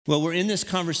Well, we're in this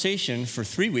conversation for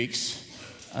 3 weeks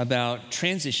about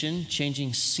transition,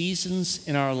 changing seasons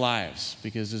in our lives,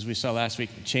 because as we saw last week,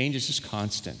 change is just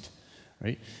constant,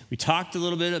 right? We talked a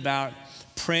little bit about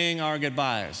praying our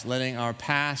goodbyes, letting our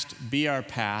past be our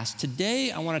past. Today,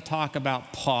 I want to talk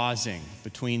about pausing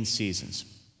between seasons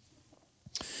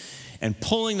and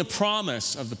pulling the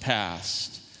promise of the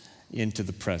past into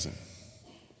the present.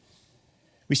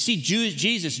 We see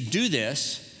Jesus do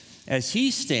this as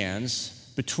he stands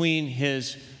between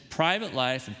his private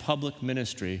life and public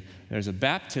ministry. There's a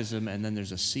baptism and then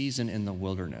there's a season in the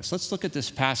wilderness. Let's look at this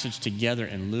passage together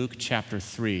in Luke chapter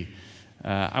 3.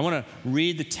 I want to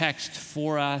read the text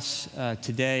for us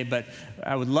today, but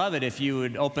I would love it if you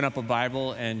would open up a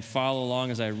Bible and follow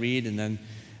along as I read and then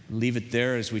leave it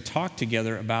there as we talk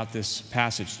together about this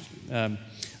passage.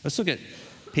 Let's look at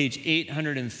page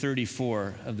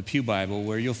 834 of the Pew Bible,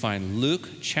 where you'll find Luke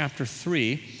chapter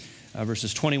 3,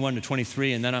 verses 21 to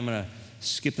 23, and then I'm going to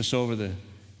skip us over the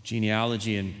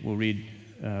genealogy and we'll read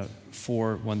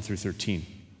 4, 1 through 13.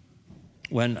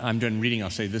 When I'm done reading, I'll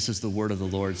say, "This is the word of the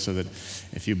Lord," so that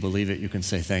if you believe it, you can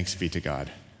say, "Thanks be to God."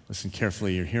 Listen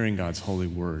carefully, you're hearing God's holy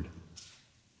word.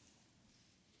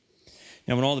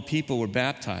 Now, when all the people were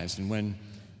baptized, and when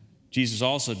Jesus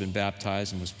also had been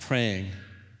baptized and was praying,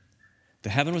 the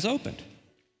heaven was opened.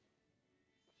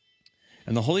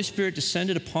 And the Holy Spirit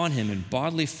descended upon him in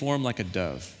bodily form like a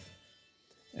dove.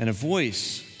 And a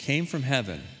voice came from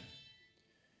heaven,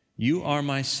 "You are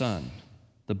my Son,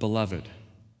 the beloved.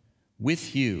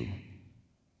 With you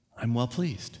I'm well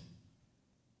pleased."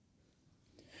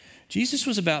 Jesus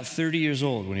was about 30 years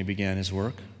old when he began his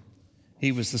work.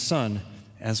 He was the son,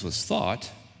 as was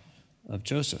thought, of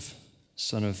Joseph,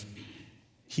 son of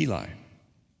Heli.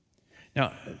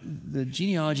 Now, the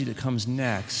genealogy that comes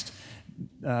next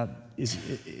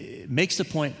it makes the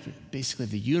point, basically,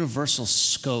 the universal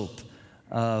scope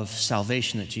of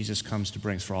salvation that Jesus comes to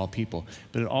bring for all people.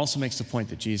 But it also makes the point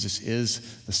that Jesus is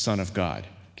the Son of God.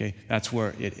 Okay, that's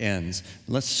where it ends.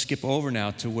 Let's skip over now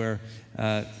to where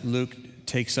Luke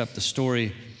takes up the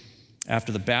story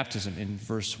after the baptism in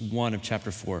verse 1 of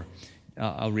chapter 4.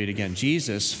 I'll read again.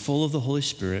 Jesus, full of the Holy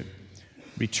Spirit,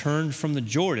 returned from the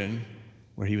Jordan,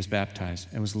 where he was baptized,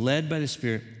 and was led by the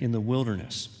Spirit in the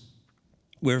wilderness,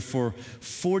 where for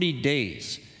 40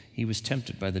 days he was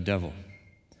tempted by the devil.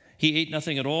 He ate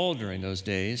nothing at all during those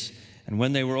days, and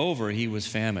when they were over, he was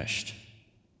famished.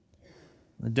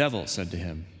 The devil said to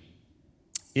him,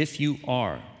 "If you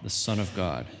are the Son of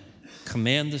God,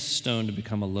 command this stone to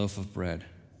become a loaf of bread."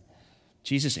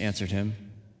 Jesus answered him,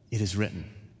 "It is written,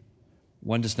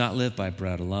 one does not live by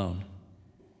bread alone."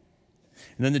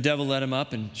 And then the devil led him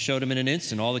up and showed him in an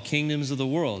instant all the kingdoms of the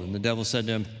world. And the devil said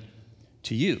to him,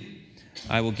 "To you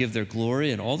I will give their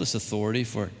glory and all this authority,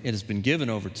 for it has been given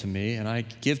over to me, and I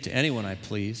give to anyone I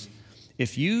please.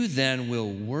 If you then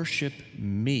will worship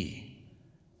me,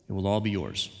 it will all be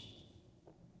yours."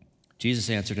 Jesus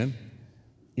answered him,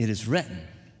 "It is written,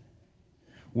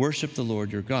 worship the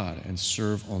Lord your God and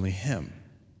serve only him."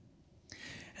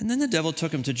 And then the devil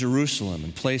took him to Jerusalem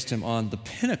and placed him on the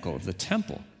pinnacle of the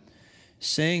temple,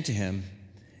 saying to him,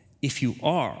 "If you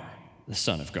are the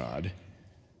Son of God,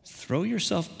 throw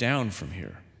yourself down from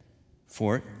here,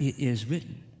 for it is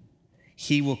written,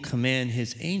 he will command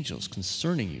his angels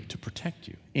concerning you to protect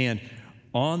you, and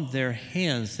on their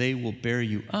hands they will bear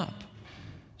you up,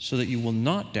 so that you will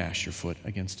not dash your foot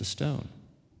against a stone."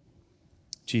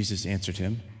 Jesus answered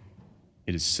him,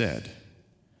 "It is said,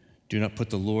 do not put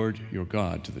the Lord your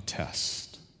God to the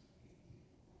test."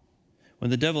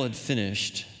 When the devil had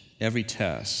finished every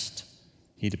test,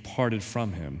 he departed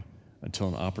from him until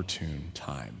an opportune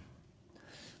time.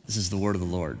 This is the word of the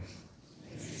Lord.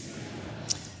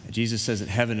 Jesus says that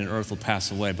heaven and earth will pass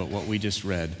away, but what we just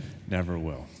read never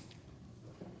will.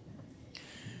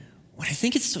 What I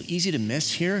think it's so easy to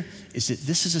miss here is that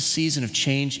this is a season of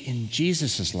change in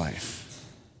Jesus' life.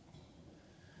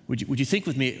 Would you think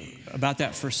with me about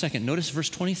that for a second? Notice verse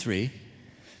 23.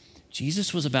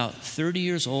 Jesus was about 30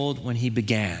 years old when he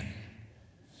began.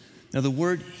 Now, the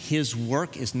word "his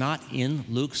work" is not in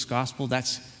Luke's gospel.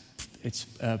 It's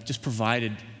just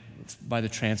provided by the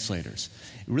translators.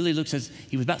 It really looks as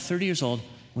he was about 30 years old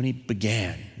when he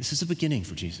began. This is a beginning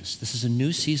for Jesus. This is a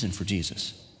new season for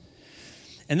Jesus.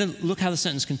 And then look how the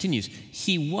sentence continues.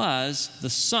 He was the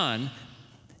son,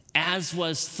 as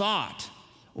was thought,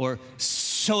 or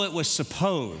so it was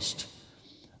supposed,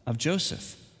 of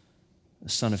Joseph, the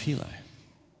son of Heli.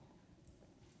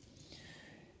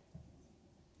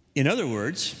 In other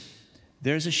words,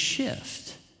 there's a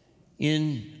shift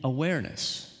in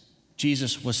awareness.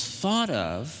 Jesus was thought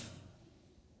of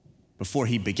before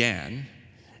he began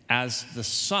as the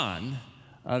son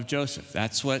of Joseph.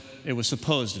 That's what it was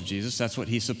supposed of Jesus. That's what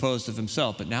he supposed of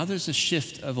himself. But now there's a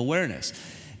shift of awareness.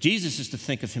 Jesus is to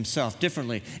think of himself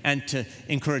differently and to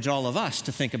encourage all of us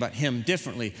to think about him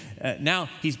differently. Now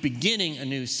he's beginning a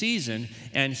new season,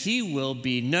 and he will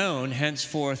be known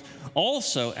henceforth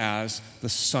also as the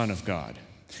Son of God.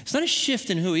 It's not a shift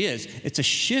in who he is. It's a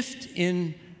shift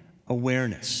in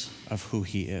awareness of who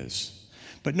he is.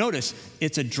 But notice,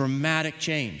 it's a dramatic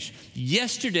change.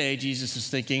 Yesterday, Jesus is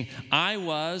thinking, I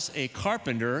was a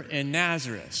carpenter in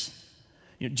Nazareth.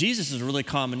 Jesus is a really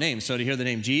common name. So to hear the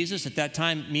name Jesus at that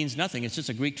time means nothing. It's just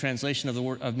a Greek translation of the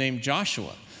word of name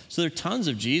Joshua. So there are tons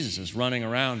of Jesuses running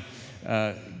around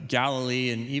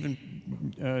Galilee and even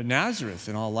Nazareth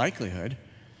in all likelihood.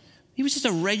 He was just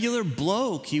a regular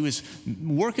bloke. He was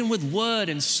working with wood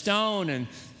and stone and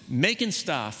making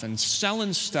stuff and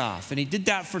selling stuff. And he did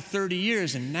that for 30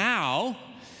 years. And now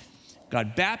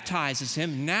God baptizes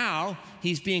him. Now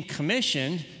he's being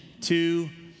commissioned to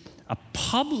a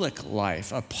public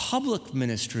life, a public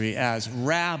ministry as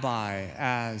rabbi,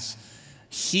 as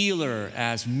healer,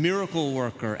 as miracle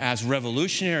worker, as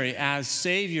revolutionary, as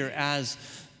savior, as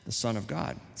the Son of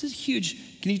God. This is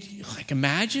huge. Can you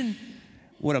imagine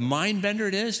what a mind bender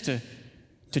it is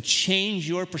to change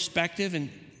your perspective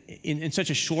in such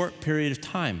a short period of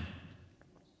time?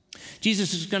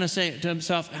 Jesus is going to say to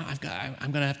himself, I'm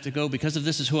going to have to go, because of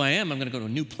this is who I am, I'm going to go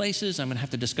to new places, I'm going to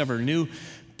have to discover new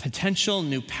potential,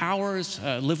 new powers,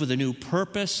 live with a new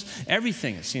purpose.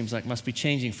 Everything, it seems like, must be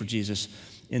changing for Jesus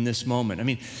in this moment. I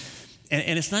mean,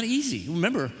 and it's not easy.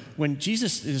 Remember, when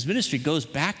Jesus, in his ministry, goes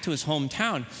back to his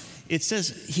hometown, it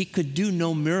says he could do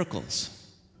no miracles.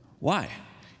 Why?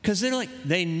 Because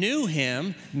they knew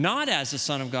him not as the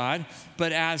Son of God,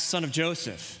 but as son of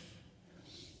Joseph.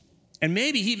 And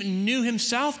maybe he even knew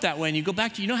himself that way. And you go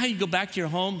back to, you know how you go back to your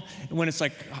home when it's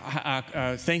like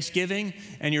Thanksgiving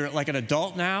and you're like an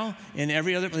adult now, and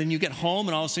then you get home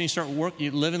and all of a sudden you start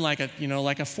you're living like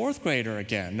a fourth grader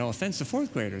again. No offense to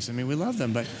fourth graders. I mean, we love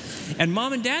them. And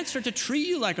mom and dad start to treat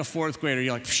you like a fourth grader.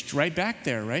 You're like, right back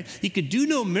there, right? He could do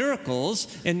no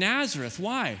miracles in Nazareth.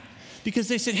 Why? Because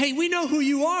they said, hey, we know who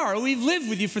you are. We've lived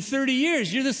with you for 30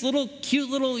 years. You're this little, cute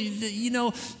little,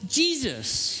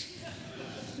 Jesus.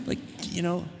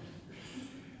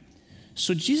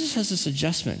 So Jesus has this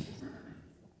adjustment.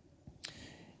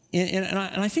 And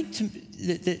I think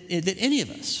that any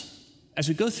of us, as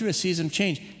we go through a season of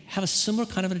change, have a similar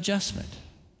kind of an adjustment.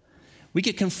 We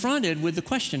get confronted with the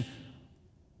question,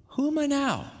 who am I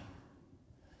now?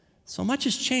 So much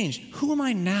has changed. Who am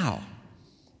I now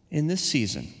in this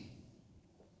season?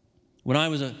 When I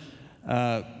was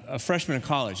a freshman in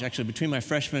college, actually between my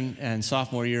freshman and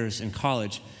sophomore years in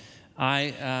college,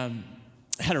 I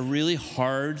had a really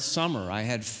hard summer. I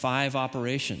had 5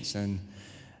 operations, and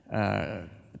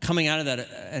coming out of that,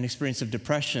 an experience of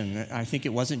depression. I think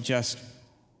it wasn't just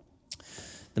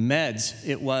the meds,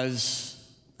 it was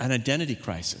an identity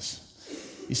crisis.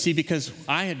 You see, because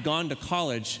I had gone to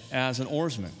college as an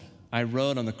oarsman. I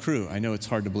rowed on the crew. I know it's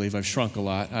hard to believe. I've shrunk a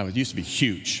lot. I used to be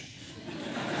huge.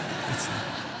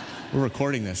 We're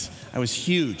recording this. I was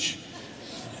huge.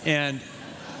 And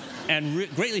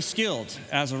greatly skilled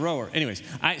as a rower. Anyways,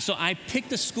 so I picked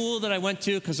the school that I went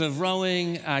to because of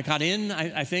rowing. I got in,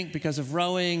 I think, because of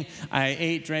rowing. I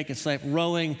ate, drank, and slept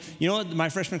rowing. You know what my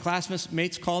freshman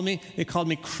classmates called me? They called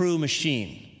me crew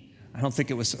machine. I don't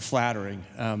think it was flattering,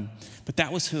 but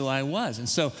that was who I was. And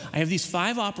so I have these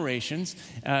 5 operations,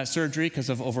 surgery because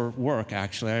of overwork,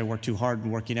 actually. I worked too hard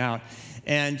in working out.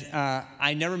 And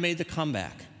I never made the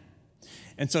comeback.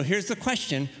 And so here's the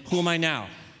question, who am I now?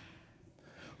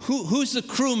 Who's the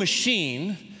crew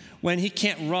machine when he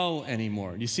can't row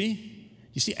anymore? You see,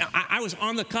 I was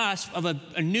on the cusp of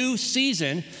a new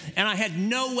season, and I had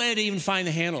no way to even find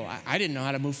the handle. I didn't know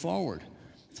how to move forward.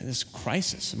 So this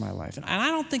crisis in my life. And I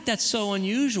don't think that's so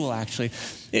unusual, actually.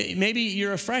 Maybe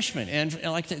you're a freshman, and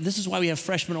this is why we have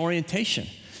freshman orientation.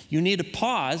 You need to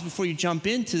pause before you jump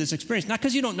into this experience. Not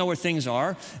because you don't know where things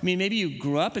are. I mean, maybe you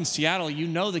grew up in Seattle, you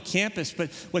know the campus, but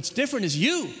what's different is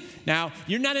you. Now,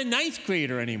 you're not a 9th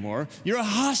grader anymore. You're a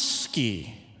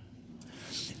husky.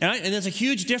 And there's a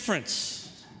huge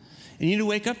difference. And you need to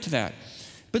wake up to that.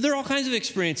 But there are all kinds of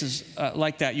experiences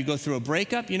like that. You go through a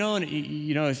breakup, and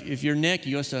if you're Nick,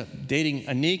 you go to dating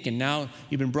a Nick, and now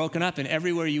you've been broken up, and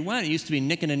everywhere you went, it used to be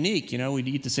Nick and a Nick. We'd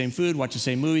eat the same food, watch the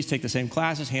same movies, take the same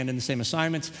classes, hand in the same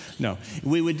assignments. No,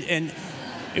 and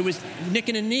it was Nick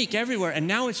and a Nick everywhere, and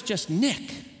now it's just Nick.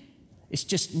 It's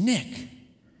just Nick.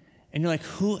 And you're like,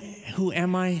 who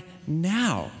am I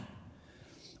now?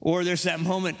 Or there's that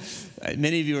moment,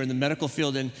 many of you are in the medical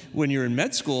field, and when you're in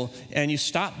med school and you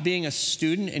stop being a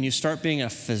student and you start being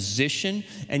a physician,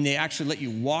 and they actually let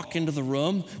you walk into the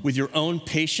room with your own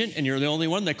patient and you're the only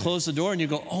one. They close the door and you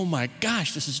go, oh my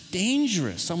gosh, this is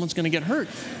dangerous. Someone's going to get hurt.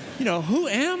 Who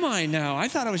am I now? I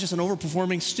thought I was just an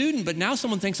overperforming student, but now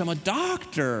someone thinks I'm a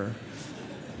doctor.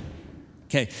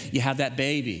 Okay, you have that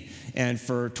baby, and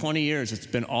for 20 years it's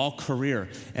been all career,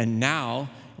 and now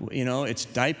it's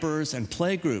diapers and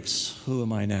play groups. Who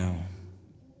am I now?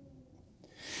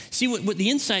 See, what the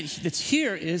insight that's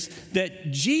here is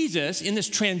that Jesus, in this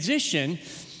transition,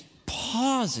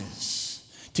 pauses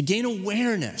to gain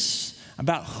awareness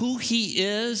about who he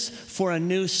is for a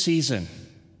new season.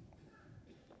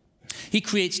 He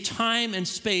creates time and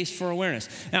space for awareness.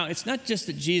 Now, it's not just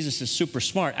that Jesus is super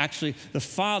smart. Actually, the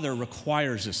Father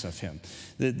requires this of him.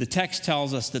 The text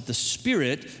tells us that the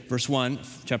Spirit, verse 1,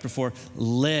 chapter 4,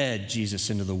 led Jesus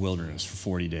into the wilderness for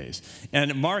 40 days.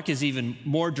 And Mark is even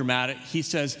more dramatic. He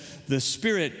says the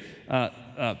Spirit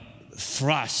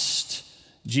thrust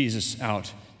Jesus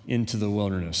out into the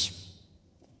wilderness.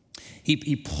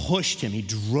 He pushed him. He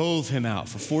drove him out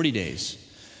for 40 days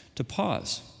to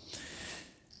pause.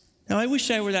 Now, I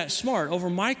wish I were that smart. Over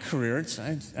my career,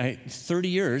 30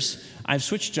 years, I've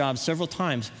switched jobs several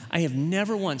times. I have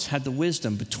never once had the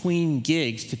wisdom between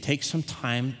gigs to take some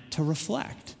time to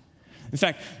reflect. In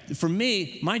fact, for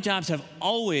me, my jobs have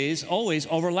always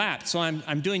overlapped. So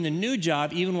I'm doing the new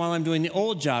job even while I'm doing the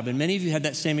old job. And many of you had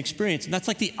that same experience. And that's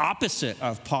like the opposite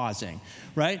of pausing,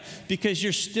 right? Because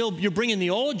you're bringing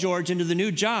the old George into the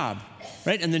new job,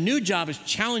 right? And the new job is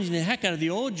challenging the heck out of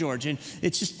the old George. And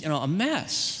it's just, a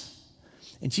mess.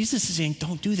 And Jesus is saying,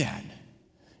 don't do that.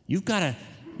 You've got to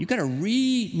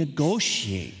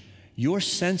renegotiate your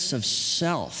sense of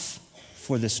self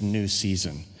for this new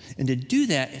season. And to do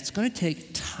that, it's going to take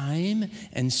time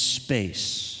and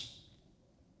space.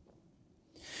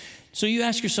 So you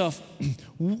ask yourself,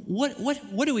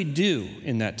 what do we do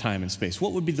in that time and space?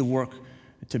 What would be the work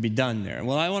to be done there?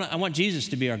 Well, I want Jesus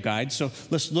to be our guide. So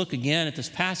let's look again at this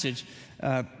passage.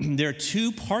 There are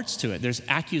two parts to it. There's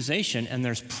accusation and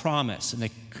there's promise, and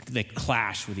they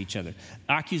clash with each other.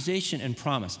 Accusation and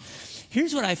promise.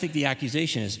 Here's what I think the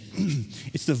accusation is.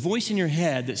 It's the voice in your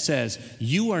head that says,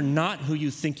 you are not who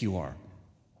you think you are.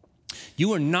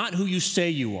 You are not who you say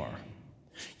you are.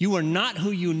 You are not who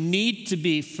you need to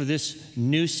be for this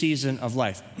new season of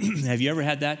life. Have you ever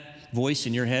had that voice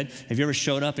in your head? Have you ever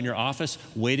showed up in your office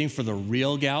waiting for the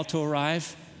real gal to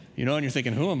arrive? And you're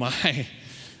thinking, who am I?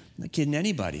 I'm not kidding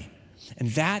anybody. And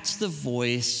that's the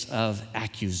voice of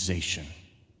accusation.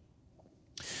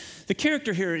 The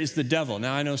character here is the devil.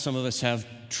 Now, I know some of us have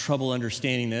trouble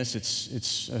understanding this.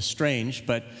 It's strange,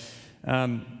 but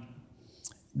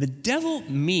the devil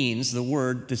means, the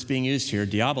word that's being used here,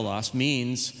 diabolos,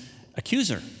 means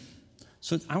accuser.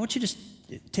 So I want you to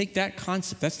take that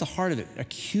concept. That's the heart of it,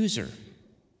 accuser.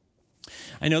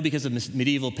 I know because of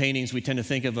medieval paintings, we tend to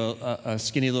think of a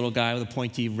skinny little guy with a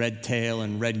pointy red tail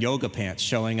and red yoga pants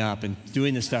showing up and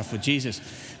doing this stuff with Jesus.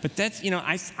 But that's,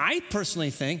 I personally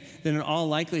think that in all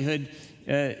likelihood,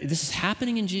 this is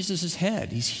happening in Jesus'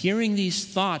 head. He's hearing these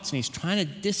thoughts and he's trying to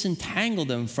disentangle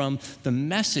them from the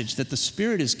message that the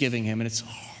Spirit is giving him. And it's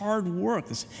hard work.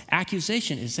 This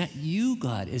accusation, is that you,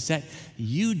 God? Is that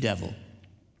you, devil?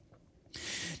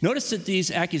 Notice that these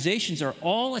accusations are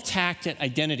all attacked at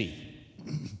identity.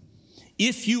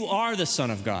 If you are the Son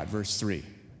of God, verse 3.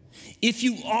 If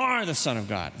you are the Son of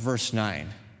God, verse 9.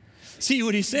 See,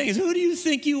 what he's saying is, who do you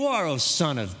think you are, O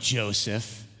son of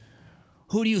Joseph?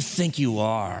 Who do you think you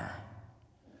are?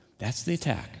 That's the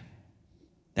attack.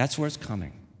 That's where it's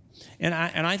coming. And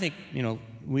I think,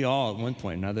 we all at one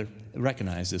point or another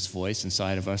recognize this voice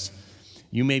inside of us.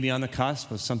 You may be on the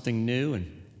cusp of something new,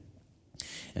 and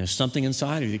there's something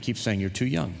inside of you that keeps saying, you're too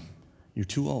young, you're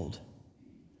too old.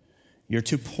 You're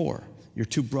too poor. You're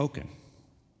too broken.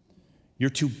 You're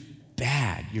too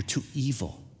bad. You're too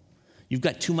evil. You've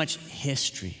got too much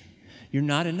history. You're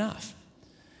not enough.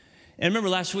 And remember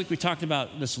last week we talked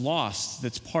about this loss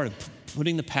that's part of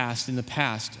putting the past in the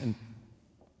past. And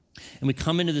we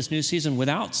come into this new season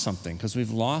without something because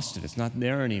we've lost it. It's not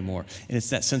there anymore. And it's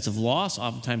that sense of loss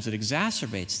oftentimes that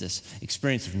exacerbates this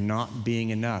experience of not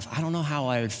being enough. I don't know how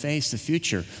I would face the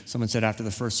future. Someone said after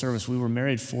the first service, we were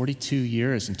married 42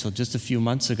 years until just a few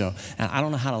months ago. And I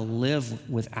don't know how to live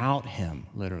without him,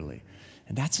 literally.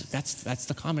 And that's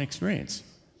the common experience.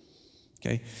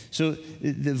 Okay? So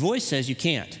the voice says you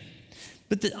can't.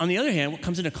 But on the other hand, what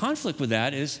comes into conflict with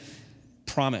that is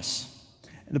promise.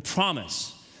 The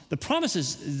promise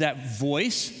is that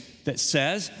voice that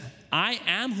says, I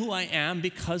am who I am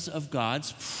because of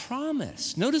God's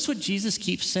promise. Notice what Jesus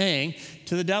keeps saying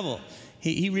to the devil.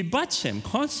 He rebuts him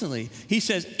constantly. He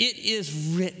says, it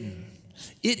is written.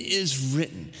 It is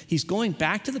written. He's going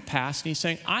back to the past and he's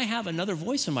saying, I have another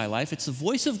voice in my life. It's the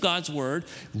voice of God's word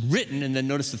written. And then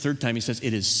notice the third time he says,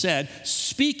 it is said,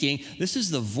 speaking. This is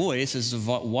the voice, this is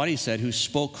what he said, who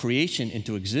spoke creation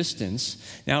into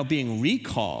existence, now being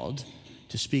recalled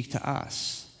to speak to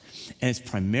us. And it's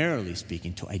primarily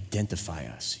speaking to identify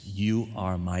us. You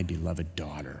are my beloved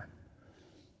daughter.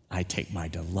 I take my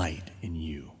delight in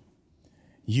you.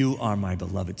 You are my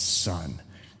beloved son.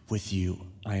 With you,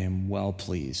 I am well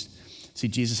pleased. See,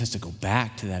 Jesus has to go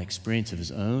back to that experience of his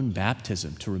own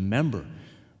baptism to remember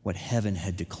what heaven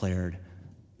had declared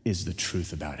is the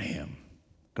truth about him.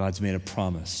 God's made a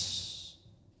promise.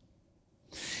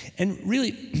 And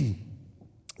really,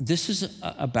 this is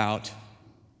about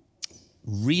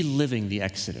reliving the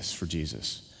Exodus for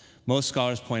Jesus. Most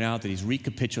scholars point out that he's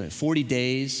recapitulated 40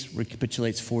 days,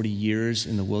 recapitulates 40 years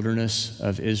in the wilderness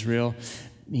of Israel.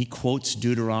 He quotes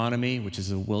Deuteronomy, which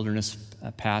is a wilderness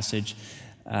passage.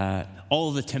 All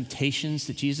of the temptations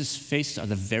that Jesus faced are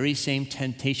the very same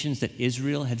temptations that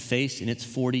Israel had faced in its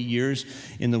 40 years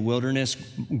in the wilderness,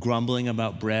 grumbling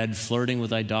about bread, flirting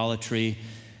with idolatry,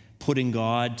 putting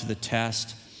God to the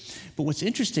test. But what's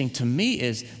interesting to me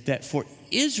is that for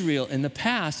Israel in the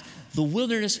past, the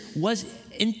wilderness was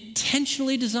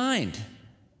intentionally designed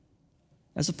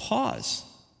as a pause.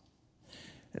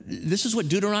 This is what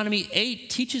Deuteronomy 8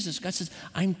 teaches us. God says,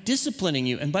 I'm disciplining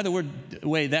you. And by the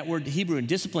way, that word Hebrew in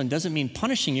discipline doesn't mean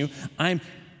punishing you. I'm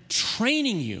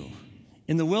training you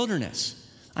in the wilderness.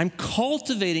 I'm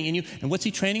cultivating in you. And what's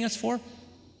he training us for?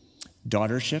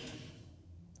 Daughtership,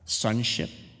 sonship.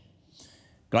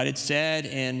 God had said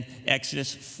in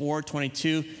Exodus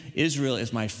 4:22, Israel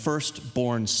is my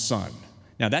firstborn son.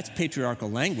 Now that's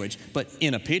patriarchal language, but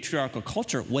in a patriarchal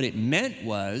culture, what it meant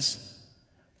was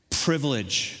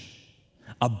privilege,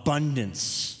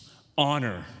 abundance,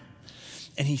 honor.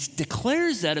 And he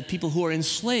declares that of people who are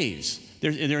enslaved.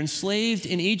 They're enslaved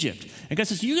in Egypt. And God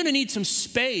says, you're going to need some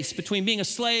space between being a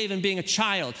slave and being a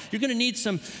child. You're going to need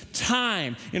some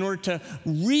time in order to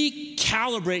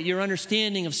recalibrate your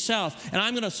understanding of self. And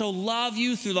I'm going to so love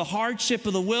you through the hardship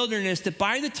of the wilderness that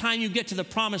by the time you get to the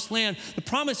promised land, the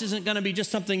promise isn't going to be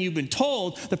just something you've been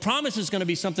told. The promise is going to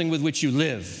be something with which you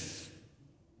live.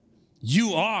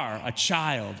 You are a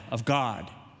child of God.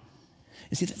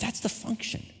 And see, that's the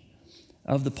function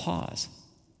of the pause.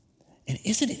 And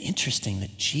isn't it interesting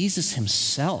that Jesus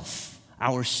himself,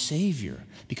 our Savior,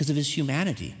 because of his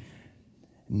humanity,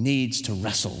 needs to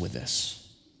wrestle with this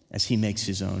as he makes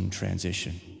his own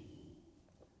transition?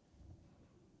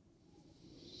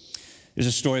 There's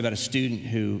a story about a student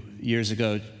who years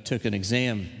ago took an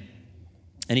exam,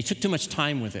 and he took too much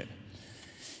time with it.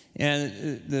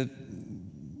 And the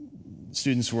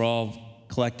students were all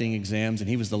collecting exams, and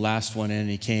he was the last one in, and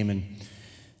he came, and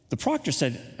the proctor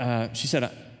said, she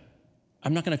said,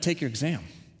 I'm not going to take your exam.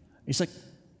 He's like,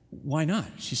 why not?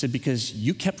 She said, because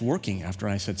you kept working after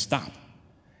I said stop.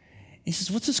 He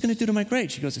says, what's this going to do to my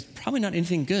grade? She goes, it's probably not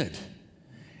anything good.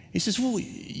 He says, well,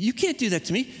 you can't do that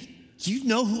to me. You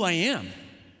know who I am.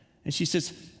 And she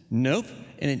says, nope.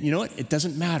 And you know what? It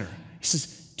doesn't matter. He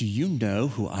says, do you know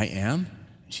who I am?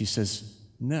 She says,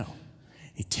 no.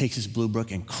 He takes his blue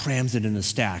book and crams it in a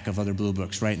stack of other blue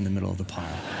books right in the middle of the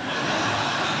pile.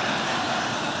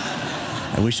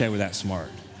 I wish I were that smart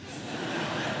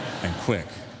and quick.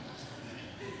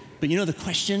 But you know, the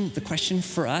question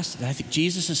for us, and I think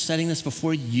Jesus is setting this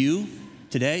before you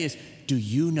today, is do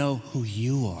you know who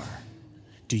you are?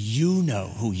 Do you know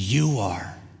who you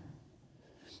are?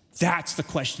 That's the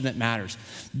question that matters.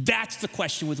 That's the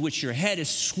question with which your head is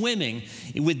swimming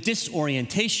with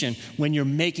disorientation when you're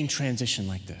making transition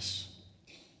like this.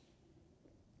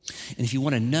 And if you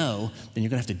want to know, then you're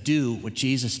going to have to do what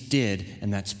Jesus did,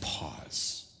 and that's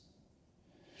pause.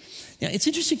 Now, it's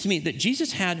interesting to me that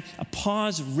Jesus had a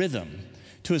pause rhythm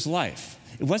to his life.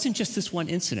 It wasn't just this one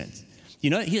incident. You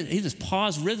know, he had this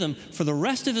pause rhythm for the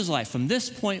rest of his life. From this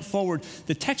point forward,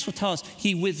 the text will tell us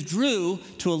he withdrew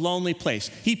to a lonely place.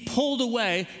 He pulled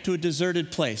away to a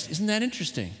deserted place. Isn't that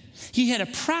interesting? He had a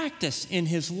practice in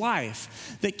his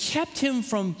life that kept him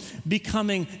from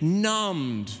becoming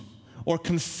numbed or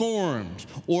conformed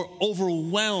or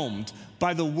overwhelmed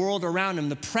by the world around him,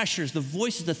 the pressures, the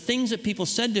voices, the things that people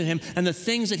said to him, and the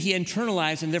things that he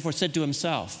internalized and therefore said to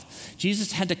himself.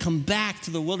 Jesus had to come back to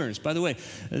the wilderness. By the way,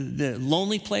 the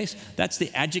lonely place, that's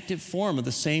the adjective form of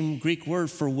the same Greek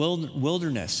word for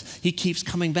wilderness. He keeps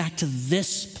coming back to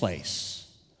this place.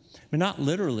 I mean, not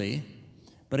literally,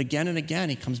 But again and again,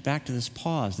 he comes back to this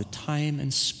pause, the time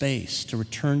and space to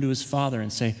return to his Father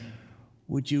and say,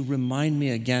 would you remind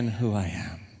me again who I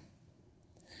am?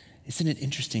 Isn't it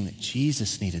interesting that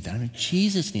Jesus needed that? I mean,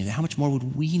 Jesus needed that. How much more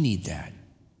would we need that?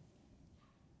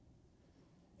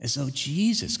 As though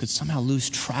Jesus could somehow lose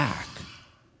track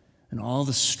in all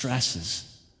the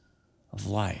stresses of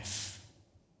life.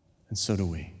 And so do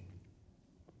we.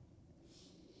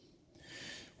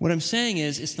 What I'm saying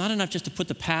is, it's not enough just to put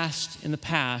the past in the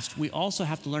past. We also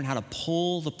have to learn how to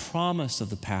pull the promise of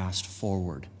the past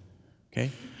forward. Okay?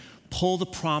 Pull the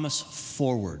promise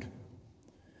forward.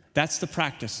 That's the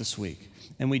practice this week.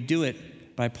 And we do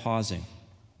it by pausing.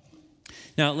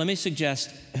 Now, let me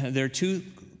suggest there are two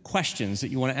questions that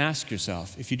you want to ask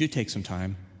yourself if you do take some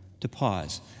time to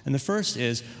pause. And the first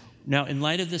is, now, in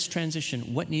light of this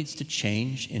transition, what needs to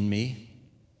change in me?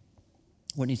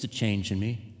 What needs to change in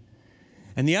me?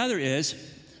 And the other is,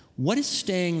 what is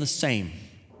staying the same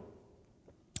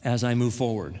as I move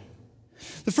forward?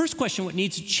 The first question, what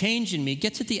needs to change in me,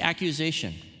 gets at the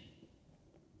accusation.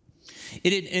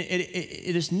 It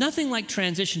is nothing like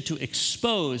transition to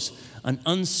expose an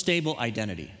unstable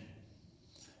identity.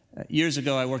 Years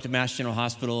ago, I worked at Mass General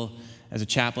Hospital as a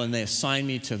chaplain. They assigned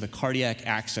me to the cardiac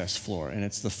access floor, and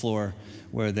it's the floor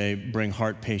where they bring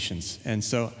heart patients. And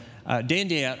so day in,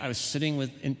 day out, I was sitting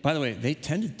with, and by the way, they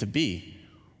tended to be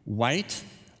white,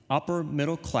 upper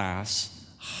middle class,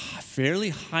 fairly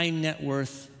high net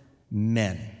worth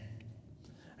men.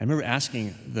 I remember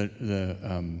asking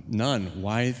the nun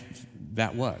why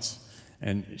that was,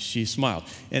 and she smiled.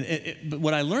 But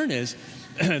what I learned is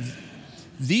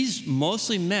these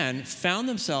mostly men found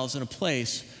themselves in a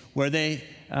place where they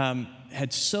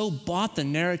had so bought the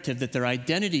narrative that their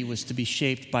identity was to be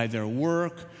shaped by their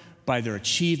work, by their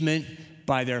achievement,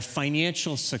 by their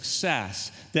financial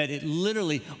success, that it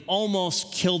literally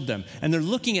almost killed them. And they're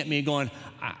looking at me going,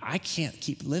 I can't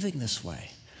keep living this way.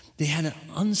 They had an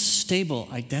unstable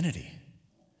identity.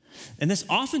 And that's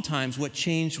oftentimes what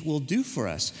change will do for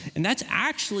us. And that's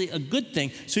actually a good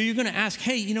thing. So you're going to ask,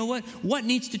 hey, you know what? What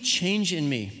needs to change in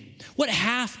me? What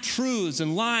half-truths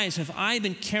and lies have I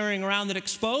been carrying around that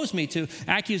expose me to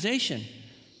accusation?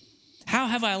 How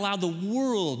have I allowed the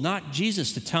world, not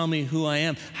Jesus, to tell me who I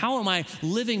am? How am I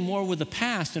living more with the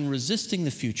past and resisting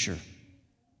the future?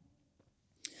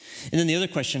 And then the other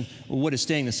question, well, what is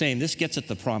staying the same? This gets at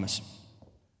the promise.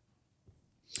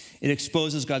 It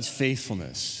exposes God's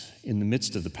faithfulness in the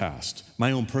midst of the past,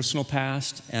 my own personal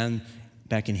past and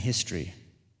back in history.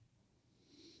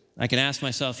 I can ask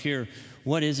myself here,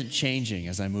 what isn't changing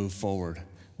as I move forward?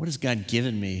 What has God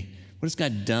given me? What has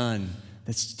God done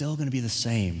that's still going to be the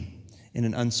same in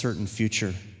an uncertain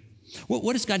future?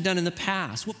 What has God done in the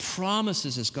past? What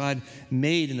promises has God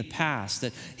made in the past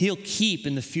that he'll keep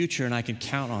in the future and I can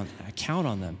count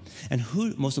on them? And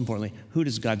who, most importantly, who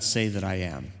does God say that I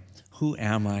am? Who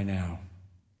am I now?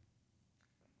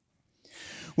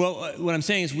 Well, what I'm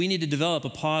saying is we need to develop a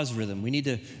pause rhythm. We need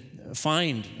to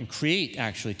find and create,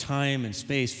 actually, time and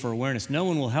space for awareness. No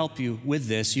one will help you with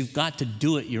this. You've got to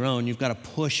do it your own. You've got to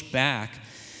push back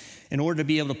in order to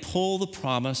be able to pull the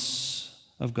promise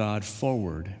of God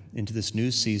forward into this new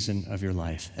season of your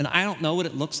life. And I don't know what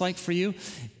it looks like for you.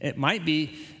 It might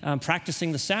be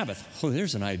practicing the Sabbath. Oh,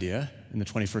 there's an idea in the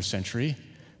 21st century.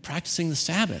 Practicing the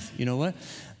Sabbath. You know what?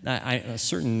 A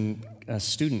certain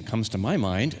student comes to my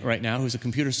mind right now who's a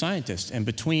computer scientist. And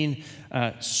between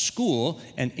school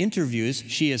and interviews,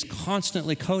 she is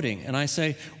constantly coding. And I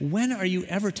say, when are you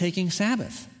ever taking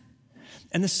Sabbath?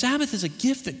 And the Sabbath is a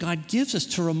gift that God gives us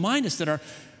to remind us that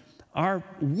our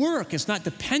work is not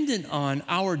dependent on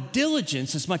our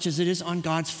diligence as much as it is on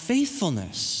God's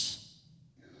faithfulness.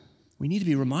 We need to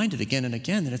be reminded again and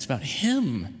again that it's about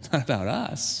Him, not about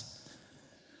us.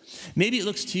 Maybe it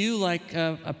looks to you like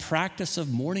a practice of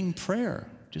morning prayer,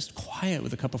 just quiet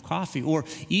with a cup of coffee, or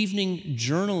evening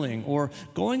journaling, or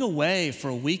going away for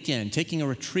a weekend, taking a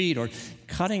retreat, or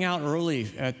cutting out early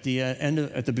at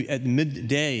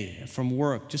midday from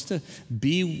work, just to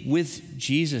be with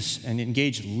Jesus and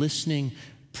engage listening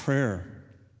prayer.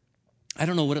 I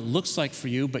don't know what it looks like for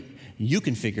you, but you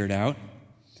can figure it out,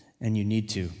 and you need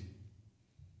to.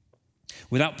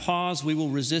 Without pause, we will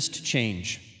resist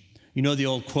change. You know the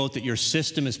old quote that your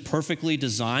system is perfectly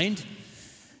designed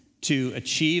to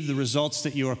achieve the results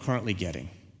that you are currently getting.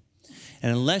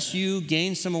 And unless you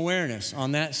gain some awareness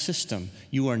on that system,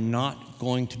 you are not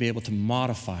going to be able to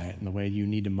modify it in the way you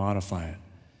need to modify it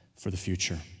for the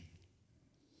future.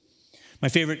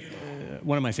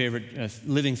 One of my favorite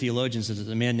living theologians is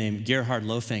a man named Gerhard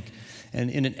Lofink. And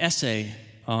in an essay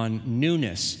on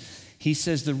newness, He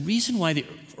says the reason why the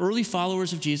early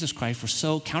followers of Jesus Christ were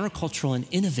so countercultural and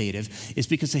innovative is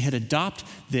because they had adopted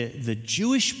the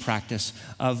Jewish practice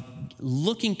of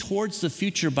looking towards the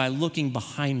future by looking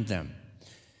behind them.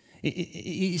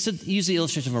 He used the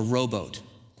illustration of a rowboat.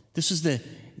 This is the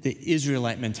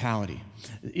Israelite mentality.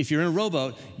 If you're in a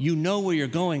rowboat, you know where you're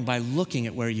going by looking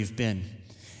at where you've been.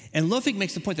 And Lofik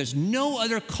makes the point there's no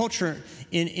other culture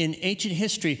in ancient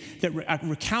history that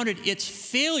recounted its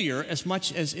failure as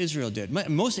much as Israel did.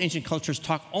 Most ancient cultures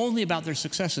talk only about their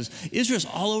successes. Israel's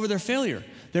all over their failure,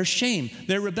 their shame,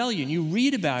 their rebellion. You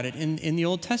read about it in the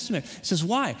Old Testament. It says,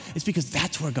 why? It's because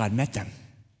that's where God met them.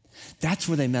 That's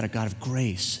where they met a God of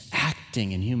grace,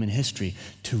 acting in human history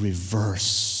to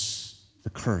reverse the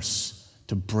curse,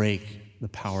 to break the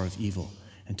power of evil,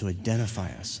 and to identify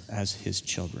us as his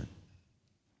children.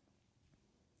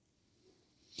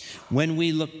 When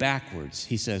we look backwards,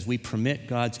 he says, we permit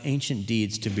God's ancient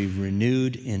deeds to be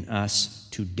renewed in us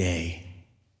today.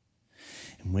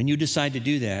 And when you decide to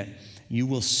do that, you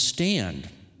will stand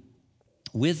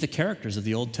with the characters of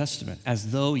the Old Testament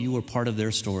as though you were part of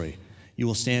their story. You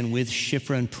will stand with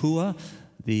Shiphrah and Puah,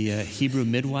 the Hebrew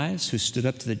midwives who stood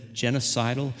up to the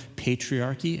genocidal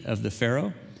patriarchy of the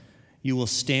Pharaoh. You will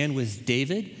stand with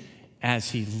David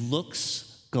as he looks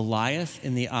Goliath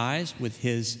in the eyes with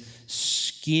his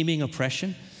scheming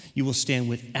oppression. You will stand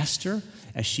with Esther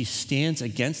as she stands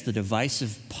against the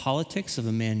divisive politics of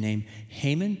a man named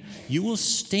Haman. You will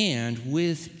stand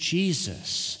with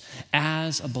Jesus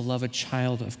as a beloved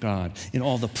child of God in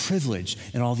all the privilege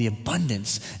and all the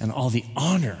abundance and all the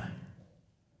honor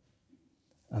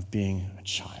of being a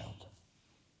child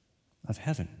of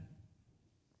heaven.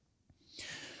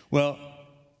 Well,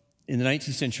 in the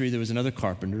 19th century, there was another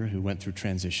carpenter who went through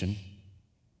transition,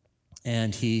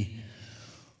 and he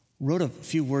wrote a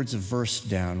few words of verse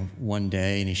down one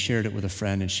day, and he shared it with a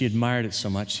friend, and she admired it so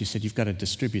much, she said, you've got to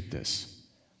distribute this.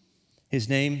 His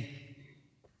name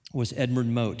was Edward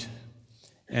Mote,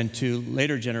 and to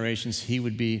later generations, he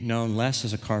would be known less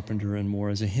as a carpenter and more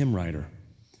as a hymn writer.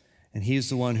 And he's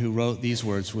the one who wrote these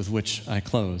words with which I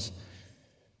close.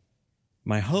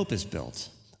 My hope is built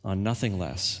on nothing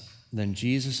less than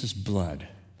Jesus' blood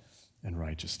and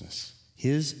righteousness.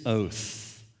 His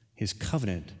oath, his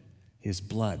covenant, his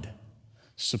blood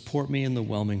support me in the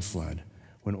whelming flood.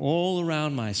 When all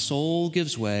around my soul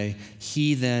gives way,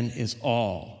 he then is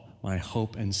all my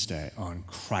hope and stay. On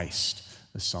Christ,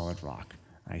 the solid rock,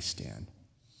 I stand.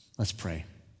 Let's pray.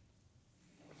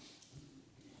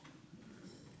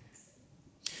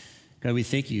 God, we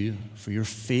thank you for your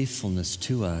faithfulness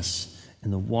to us in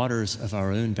the waters of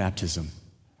our own baptism.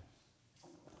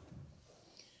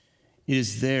 It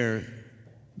is there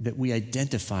that we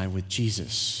identify with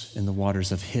Jesus in the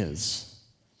waters of his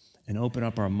and open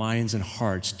up our minds and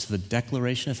hearts to the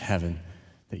declaration of heaven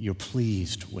that you're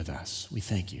pleased with us. We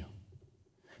thank you.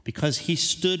 Because he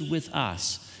stood with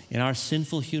us in our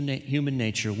sinful human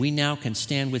nature, we now can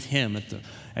stand with him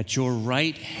at your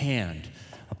right hand,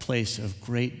 a place of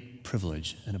great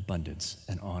privilege and abundance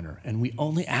and honor. And we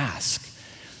only ask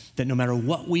that no matter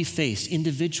what we face,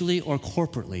 individually or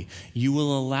corporately, you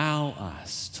will allow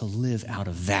us to live out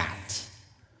of that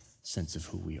sense of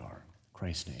who we are. In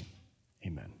Christ's name,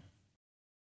 amen.